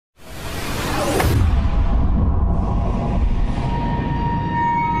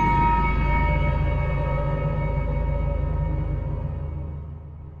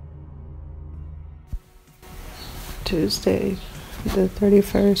Tuesday, the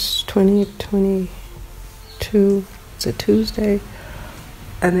 31st, 2022. It's a Tuesday,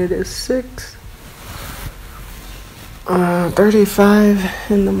 and it is 6:35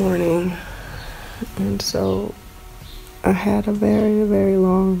 in the morning. And so I had a very, very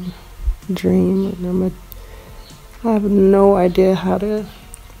long dream, and I have no idea how to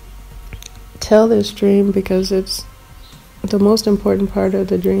tell this dream, because it's the most important part of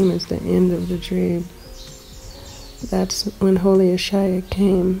the dream is the end of the dream. That's when Holy Ishaya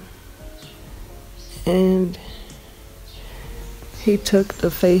came, and he took the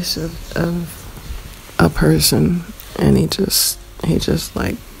face of a person, and he just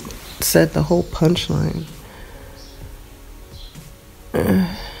like said the whole punchline.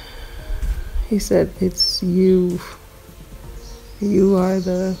 He said, "It's you. You are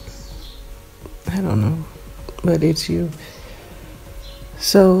the," I don't know, but it's you.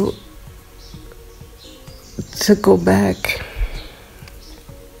 So, to go back,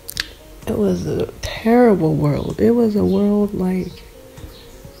 it was a terrible world. It was a world like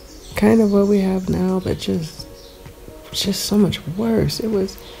kind of what we have now, but just so much worse. It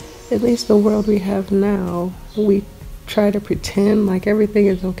was, at least the world we have now, we try to pretend like everything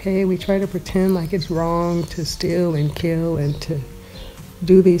is okay. We try to pretend like it's wrong to steal and kill and to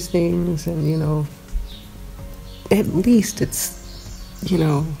do these things, and at least it's,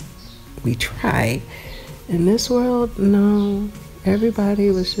 we try. In this world, no, everybody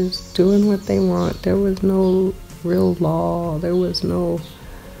was just doing what they want. There was no real law. There was no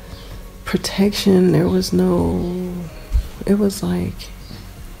protection. There was no, it was like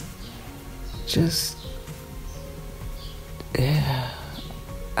just, yeah,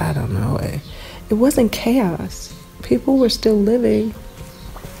 I don't know. It wasn't chaos. People were still living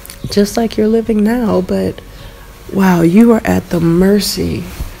just like you're living now, but wow, you are at the mercy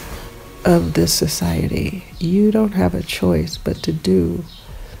of this society. You don't have a choice but to do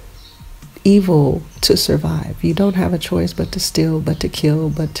evil to survive. You don't have a choice but to steal, but to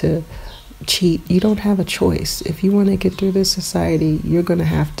kill, but to cheat. You don't have a choice. If you want to get through this society, you're going to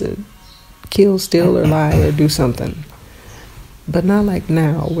have to kill, steal, or lie, or do something. But not like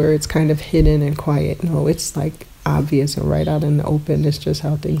now, where it's kind of hidden and quiet. No, it's like obvious and right out in the open. It's just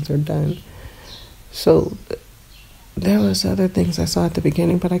how things are done. So there was other things I saw at the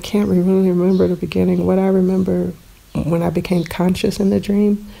beginning, but I can't really remember the beginning. What I remember when I became conscious in the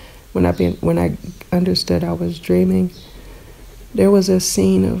dream, when I understood I was dreaming, there was a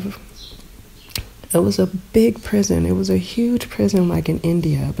scene of, it was a big prison. It was a huge prison like in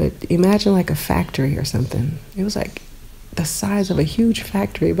India, but imagine like a factory or something. It was like the size of a huge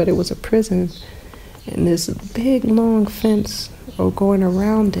factory, but it was a prison, and this big long fence going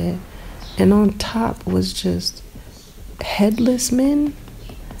around it, and on top was just headless men.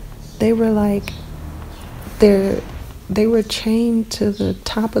 They were like, they were chained to the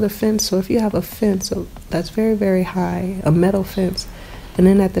top of the fence. So if you have a fence that's very, very high, a metal fence, and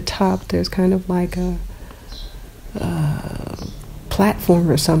then at the top there's kind of like a platform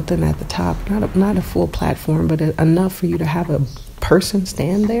or something at the top, not a full platform, but enough for you to have a person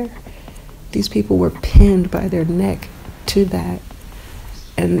stand there. These people were pinned by their neck to that,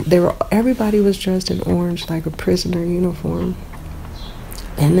 and everybody was dressed in orange like a prisoner uniform.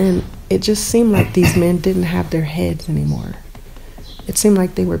 And then it just seemed like these men didn't have their heads anymore. It seemed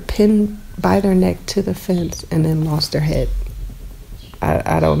like they were pinned by their neck to the fence and then lost their head.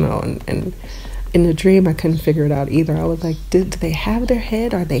 I don't know. And in the dream, I couldn't figure it out either. I was like, did they have their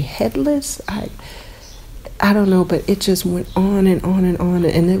head? Are they headless? I don't know, but it just went on and on and on.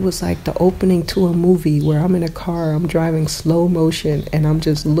 And it was like the opening to a movie where I'm in a car, I'm driving slow motion, and I'm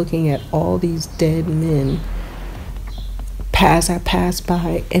just looking at all these dead men as I passed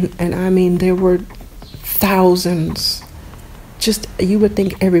by. And I mean, there were thousands. Just, you would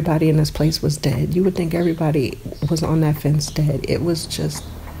think everybody in this place was dead. You would think everybody was on that fence dead. It was just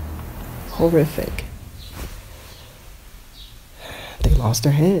horrific. They lost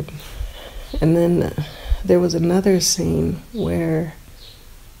their head. And then there was another scene where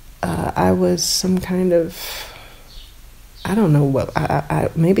I was some kind of, I don't know what, I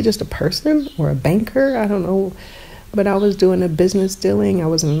maybe just a person or a banker, I don't know, but I was doing a business dealing. I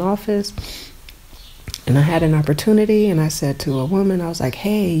was in an office, and I had an opportunity, and I said to a woman, I was like,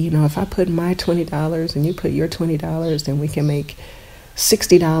 hey, if I put my $20 and you put your $20, then we can make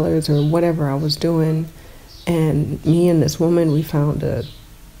 $60 or whatever I was doing. And me and this woman, we found a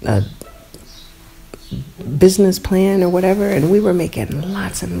business plan or whatever, and we were making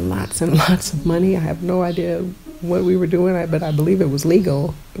lots and lots and lots of money. I have no idea what we were doing, but I believe it was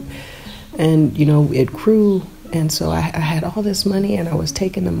legal. And it grew, and so I had all this money, and I was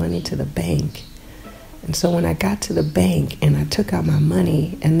taking the money to the bank, And so when I got to the bank and I took out my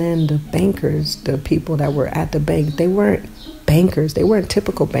money, and then the bankers, the people that were at the bank, they weren't bankers. They weren't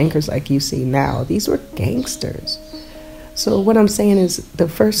typical bankers like you see now. These were gangsters. So what I'm saying is, the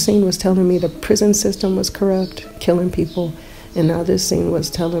first scene was telling me the prison system was corrupt, killing people. And now this scene was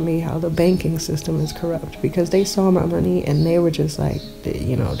telling me how the banking system is corrupt, because they saw my money and they were just like,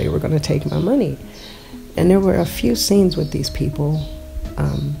 you know, they were going to take my money. And there were a few scenes with these people.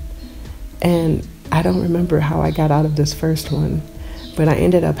 And I don't remember how I got out of this first one, but I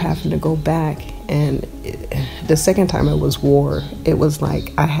ended up having to go back. And the second time it was war. It was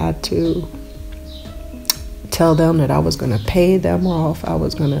like I had to tell them that I was going to pay them off. I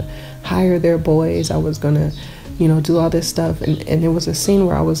was going to hire their boys. I was going to, you know, do all this stuff. And there was a scene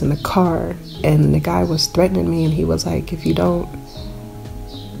where I was in the car and the guy was threatening me, and he was like, if you don't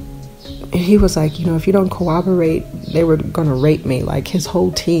cooperate, they were going to rape me. Like, his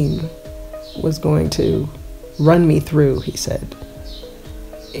whole team was going to run me through, he said.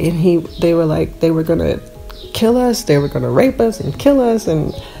 And they were like, they were going to kill us. They were going to rape us and kill us.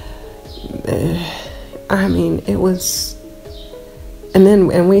 And I mean, it was,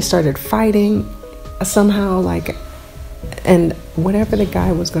 and we started fighting somehow, like, and whatever the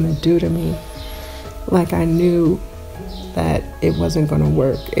guy was going to do to me, like, I knew that it wasn't going to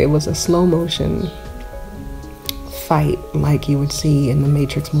work. It was a slow motion fight, like you would see in the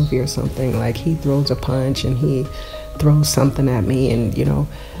Matrix movie or something. Like, he throws a punch and he throws something at me, and, you know,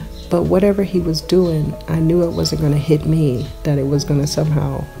 but whatever he was doing, I knew it wasn't going to hit me, that it was going to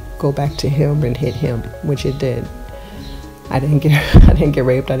somehow go back to him and hit him, which it did. I didn't get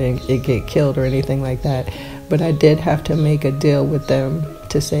raped. I didn't get killed or anything like that. But I did have to make a deal with them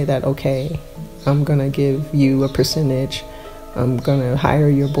to say that, okay, I'm going to give you a percentage. I'm going to hire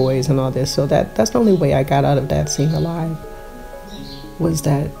your boys and all this. So that's the only way I got out of that scene alive, was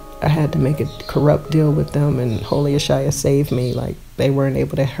that I had to make a corrupt deal with them, and Holy Ashaya saved me. Like, they weren't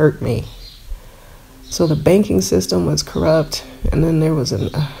able to hurt me. So the banking system was corrupt. And then there was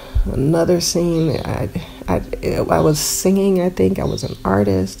another scene. I was singing, I think. I was an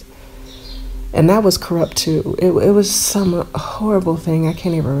artist. And that was corrupt too. It was some horrible thing. I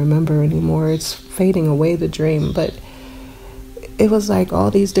can't even remember anymore. It's fading away, the dream. But it was like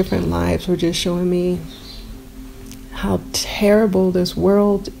all these different lives were just showing me how terrible this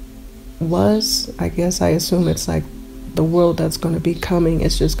world was. I guess I assume it's like the world that's going to be coming.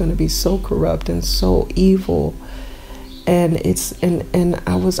 It's just going to be so corrupt and so evil. And and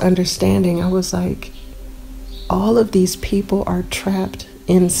I was understanding. I was like, all of these people are trapped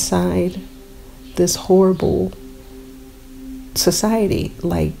inside this horrible society.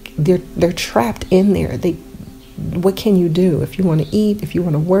 Like, they're trapped in there. What can you do? If you want to eat, if you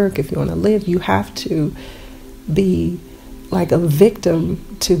want to work, if you want to live, you have to be like a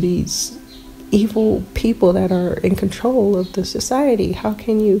victim to these evil people that are in control of the society. What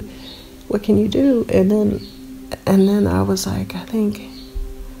can you do? And then I was like, I think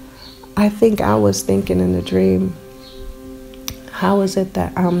I was thinking in the dream, how is it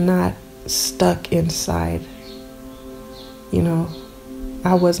that I'm not stuck inside? You know,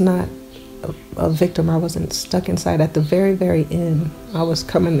 I was not a victim. I wasn't stuck inside. At the very, very end, I was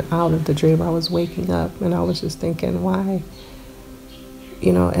coming out of the dream. I was waking up, and I was just thinking, why?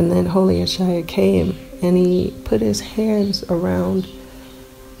 You know, and then Holy Ashaya came, and he put his hands around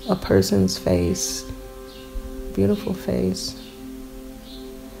a person's face, beautiful face,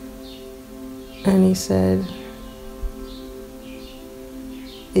 and he said,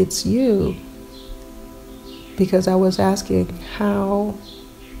 it's you. Because I was asking how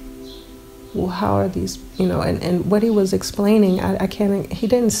are these, you know, and what he was explaining, he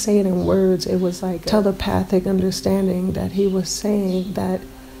didn't say it in words. It was like telepathic understanding, that he was saying that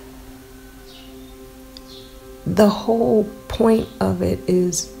the whole point of it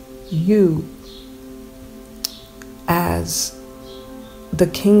is you as the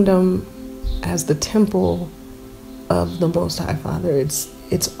kingdom, as the temple of the Most High Father.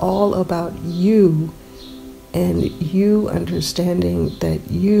 It's all about you, and you understanding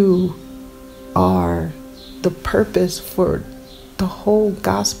that you are the purpose for the whole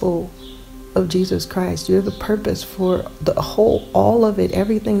gospel of Jesus Christ. You're the purpose for all of it,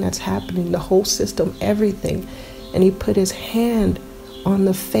 everything that's happening, the whole system, everything. And he put his hand on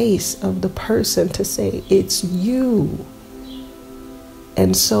the face of the person to say, it's you.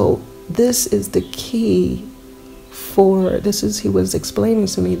 And so this is the key he was explaining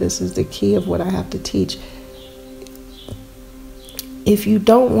to me, this is the key of what I have to teach. If you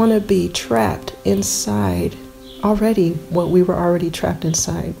don't want to be trapped inside already what we were already trapped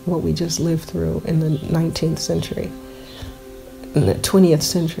inside, what we just lived through in the 19th century, in the 20th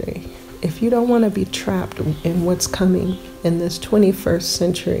century, if you don't want to be trapped in what's coming in this 21st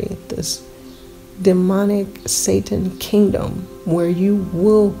century, this demonic Satan kingdom, where you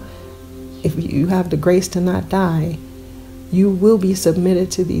will, if you have the grace to not die, you will be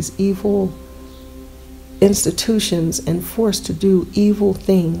submitted to these evil institutions and forced to do evil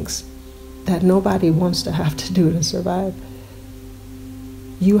things that nobody wants to have to do to survive.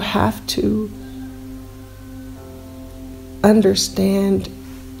 You have to understand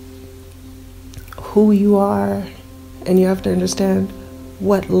who you are, and you have to understand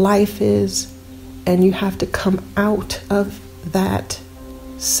what life is, and you have to come out of that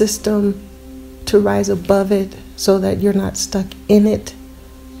system to rise above it so that you're not stuck in it,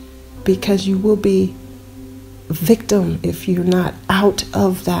 because you will be victim if you're not out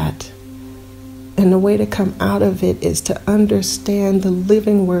of that. And the way to come out of it is to understand the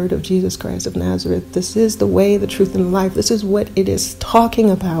living word of Jesus Christ of Nazareth. This is the way, the truth, and the life. This is what it is talking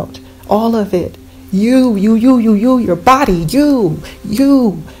about. All of it. You, your body,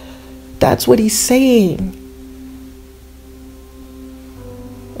 you. That's what he's saying.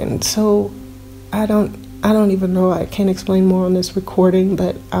 And so I don't even know. I can't explain more on this recording,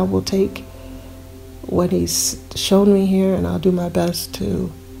 but I will take what he's shown me here, and I'll do my best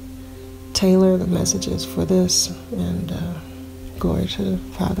to tailor the messages for this. And glory to the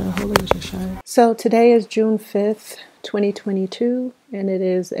Father, Holy Spirit. So today is June 5th, 2022, and it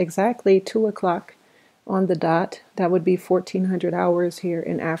is exactly 2 o'clock on the dot. That would be 1400 hours here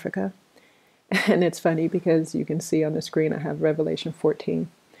in Africa. And it's funny because you can see on the screen I have Revelation 14.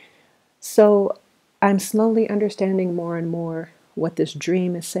 So I'm slowly understanding more and more what this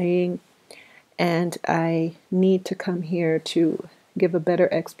dream is saying, and I need to come here to give a better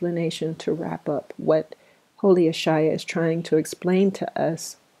explanation to wrap up what Holy Ishaya is trying to explain to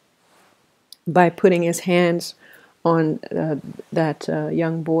us by putting his hands on that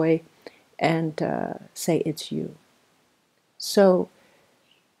young boy and say, "It's you." So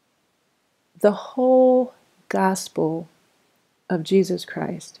the whole gospel of Jesus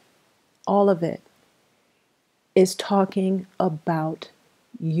Christ, all of it, is talking about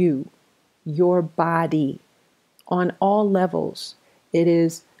you, your body, on all levels. It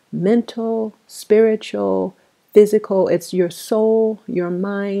is mental, spiritual, physical. It's your soul, your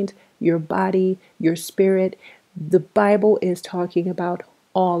mind, your body, your spirit. The Bible is talking about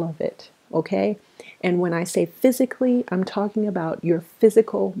all of it, okay? And when I say physically, I'm talking about your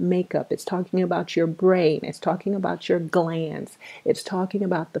physical makeup. It's talking about your brain. It's talking about your glands. It's talking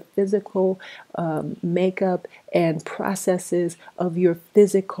about the physical makeup and processes of your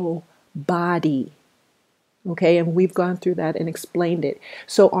physical body. Okay, and we've gone through that and explained it.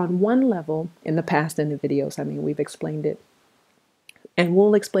 So on one level, in the past in the videos, we've explained it. And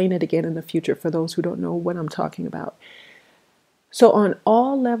we'll explain it again in the future for those who don't know what I'm talking about. So on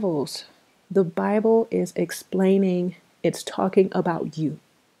all levels, the Bible is explaining, it's talking about you.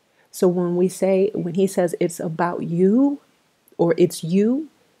 So when he says it's about you, or it's you,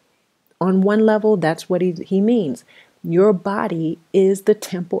 on one level, that's what he means. Your body is the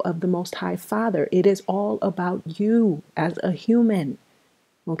temple of the Most High Father. It is all about you as a human.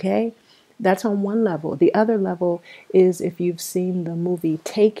 Okay? That's on one level. The other level is, if you've seen the movie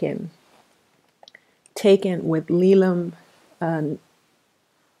Taken with Liam,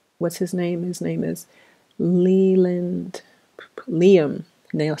 what's his name? His name is Liam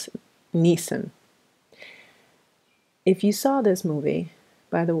Neeson. If you saw this movie,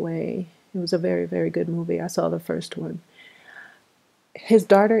 by the way, it was a very, very good movie. I saw the first one. His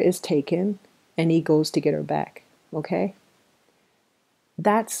daughter is taken, and he goes to get her back. Okay?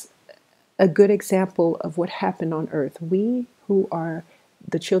 That's a good example of what happened on earth. We who are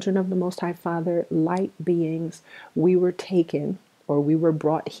the children of the Most High Father, light beings, we were taken, or we were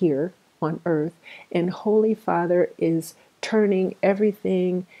brought here on earth, and Holy Father is turning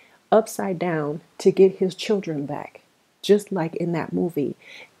everything upside down to get his children back, just like in that movie.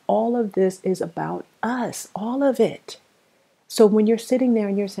 All of this is about us, all of it. So when you're sitting there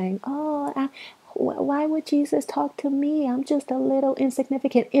and you're saying, why would Jesus talk to me? I'm just a little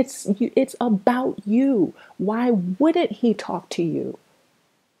insignificant. It's about you. Why wouldn't he talk to you?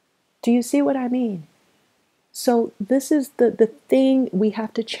 Do you see what I mean? So this is the thing. We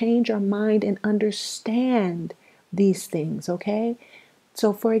have to change our mind and understand these things, okay?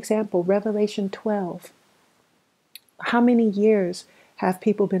 So for example, Revelation 12. How many years have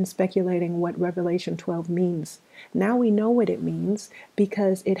people been speculating what Revelation 12 means? Now we know what it means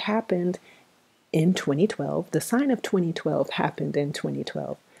because it happened in 2012. The sign of 2012 happened in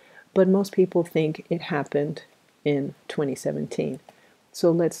 2012. But most people think it happened in 2017. So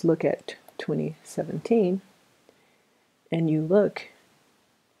let's look at 2017. And you look,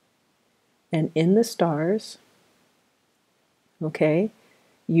 And in the stars, okay,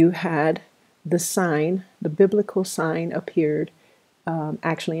 you had the sign, the biblical sign appeared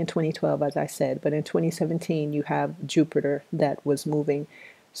actually in 2012, as I said, but in 2017, you have Jupiter that was moving.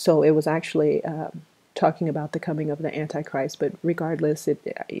 So it was actually talking about the coming of the Antichrist. But regardless,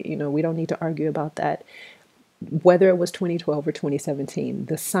 we don't need to argue about that. Whether it was 2012 or 2017,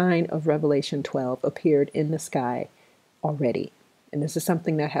 the sign of Revelation 12 appeared in the sky already. And this is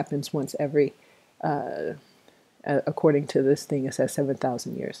something that happens once every, according to this thing, it says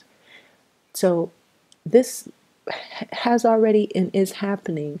 7,000 years. So this has already and is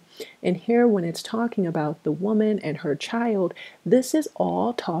happening. And here, when it's talking about the woman and her child, this is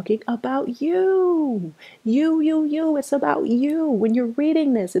all talking about you. You. It's about you. When you're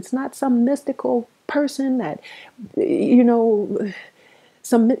reading this, it's not some mystical person that,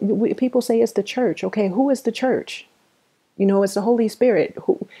 some people say it's the church. Okay, who is the church? It's the Holy Spirit.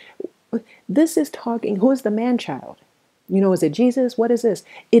 This is talking, who is the man child? Is it Jesus? What is this?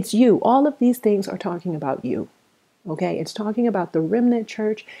 It's you. All of these things are talking about you. Okay, it's talking about the remnant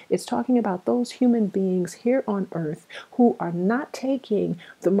church. It's talking about those human beings here on earth who are not taking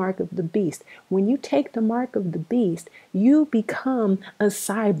the mark of the beast. When you take the mark of the beast, you become a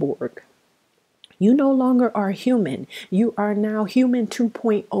cyborg. You no longer are human. You are now human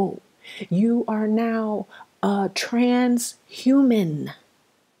 2.0. You are now transhuman.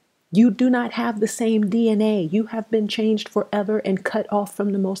 You do not have the same DNA. You have been changed forever and cut off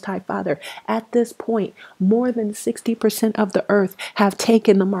from the Most High Father. At this point, more than 60% of the earth have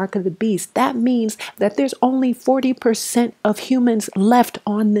taken the mark of the beast. That means that there's only 40% of humans left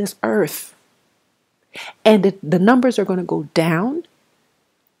on this earth. And the numbers are going to go down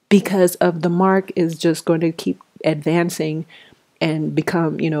because of the mark is just going to keep advancing and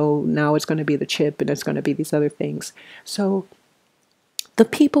become, now it's going to be the chip and it's going to be these other things. So the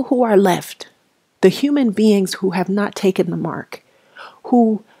people who are left, the human beings who have not taken the mark,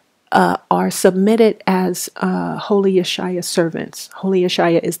 who are submitted as Holy Yeshua servants. Holy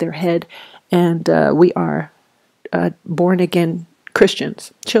Yeshua is their head, and we are born again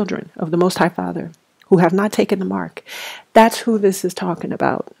Christians, children of the Most High Father, who have not taken the mark. That's who this is talking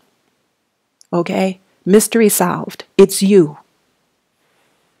about. Okay? Mystery solved. It's you.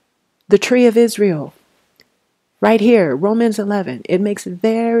 The tree of Israel. Right here, Romans 11, it makes it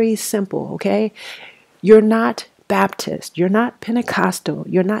very simple, okay? You're not Baptist. You're not Pentecostal.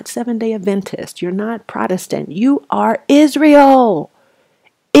 You're not Seventh-day Adventist. You're not Protestant. You are Israel.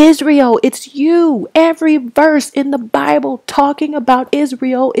 Israel, it's you. Every verse in the Bible talking about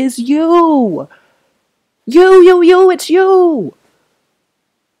Israel is you. You, it's you.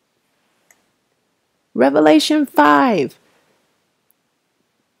 Revelation 5.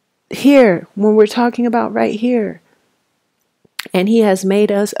 Here, when we're talking about right here, and he has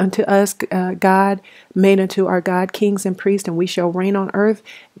made us unto us God, made unto our God kings and priests, and we shall reign on earth.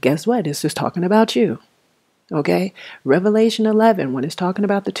 Guess what? It's just talking about you. Okay? Revelation 11, when it's talking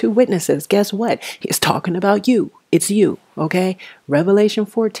about the two witnesses, guess what? It's talking about you. It's you. Okay? Revelation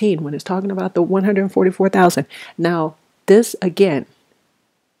 14, when it's talking about the 144,000. Now, this again,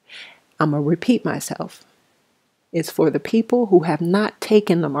 I'm going to repeat myself. It's for the people who have not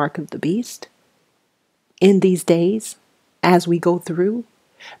taken the mark of the beast in these days as we go through.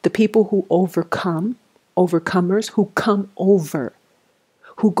 The people who overcome, overcomers who come over,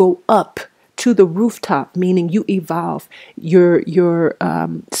 who go up to the rooftop, meaning you evolve your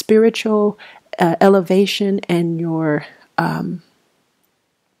spiritual elevation and your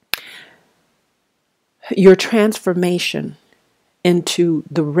transformation into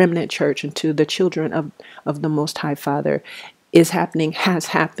the remnant church, into the children of the Most High Father is happening, has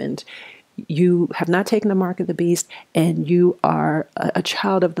happened. You have not taken the mark of the beast, and you are a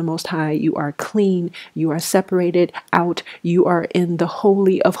child of the Most High. You are clean. You are separated out. You are in the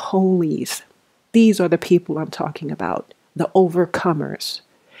Holy of Holies. These are the people I'm talking about, the overcomers.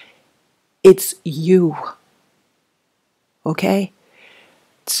 It's you. Okay?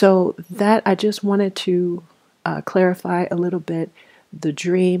 So that I just wanted to clarify a little bit the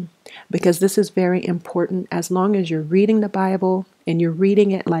dream, because this is very important. As long as you're reading the Bible and you're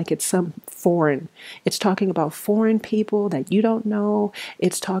reading it like it's some foreign, it's talking about foreign people that you don't know.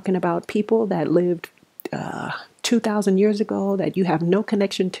 It's talking about people that lived 2,000 years ago that you have no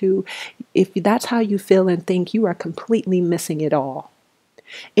connection to. If that's how you feel and think, you are completely missing it all.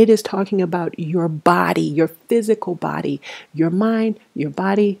 It is talking about your body, your physical body, your mind, your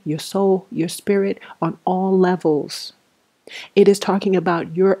body, your soul, your spirit on all levels. It is talking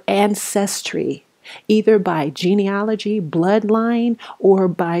about your ancestry. either by genealogy, bloodline, or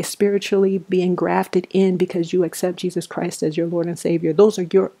by spiritually being grafted in because you accept Jesus Christ as your Lord and Savior. Those are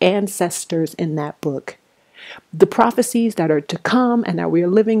your ancestors in that book. The prophecies that are to come and that we are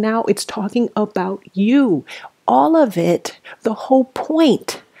living now, it's talking about you. All of it, the whole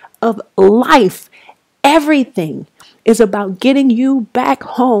point of life, everything is about getting you back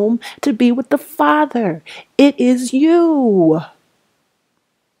home to be with the Father. It is you.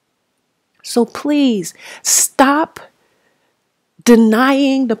 So please stop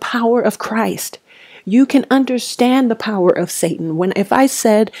denying the power of Christ. You can understand the power of Satan. If I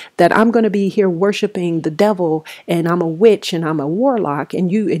said that I'm going to be here worshiping the devil and I'm a witch and I'm a warlock,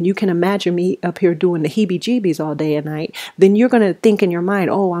 and you can imagine me up here doing the heebie-jeebies all day and night, then you're going to think in your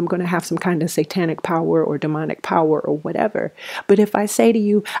mind, oh, I'm going to have some kind of satanic power or demonic power or whatever. But if I say to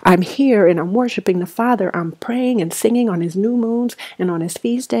you, I'm here and I'm worshiping the Father, I'm praying and singing on his new moons and on his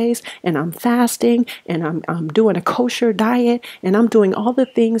feast days, and I'm fasting and I'm doing a kosher diet and I'm doing all the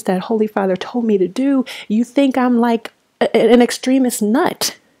things that Holy Father told me to do, you think I'm like an extremist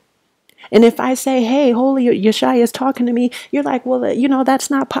nut. And if I say, hey, Holy Yeshua is talking to me, you're like, well, that's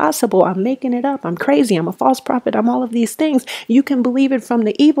not possible. I'm making it up. I'm crazy. I'm a false prophet. I'm all of these things. You can believe it from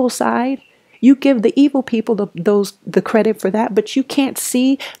the evil side. You give the evil people the credit for that, but you can't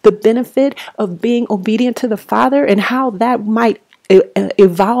see the benefit of being obedient to the Father and how that might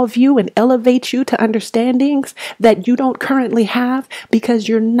evolve you and elevate you to understandings that you don't currently have because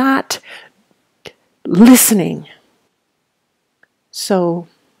you're not listening. So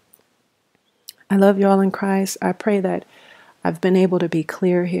I love you all in Christ. I pray that I've been able to be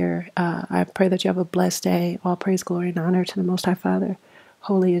clear here. I pray that you have a blessed day. All praise, glory, and honor to the Most High Father.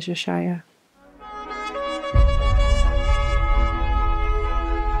 Holy is Yeshua.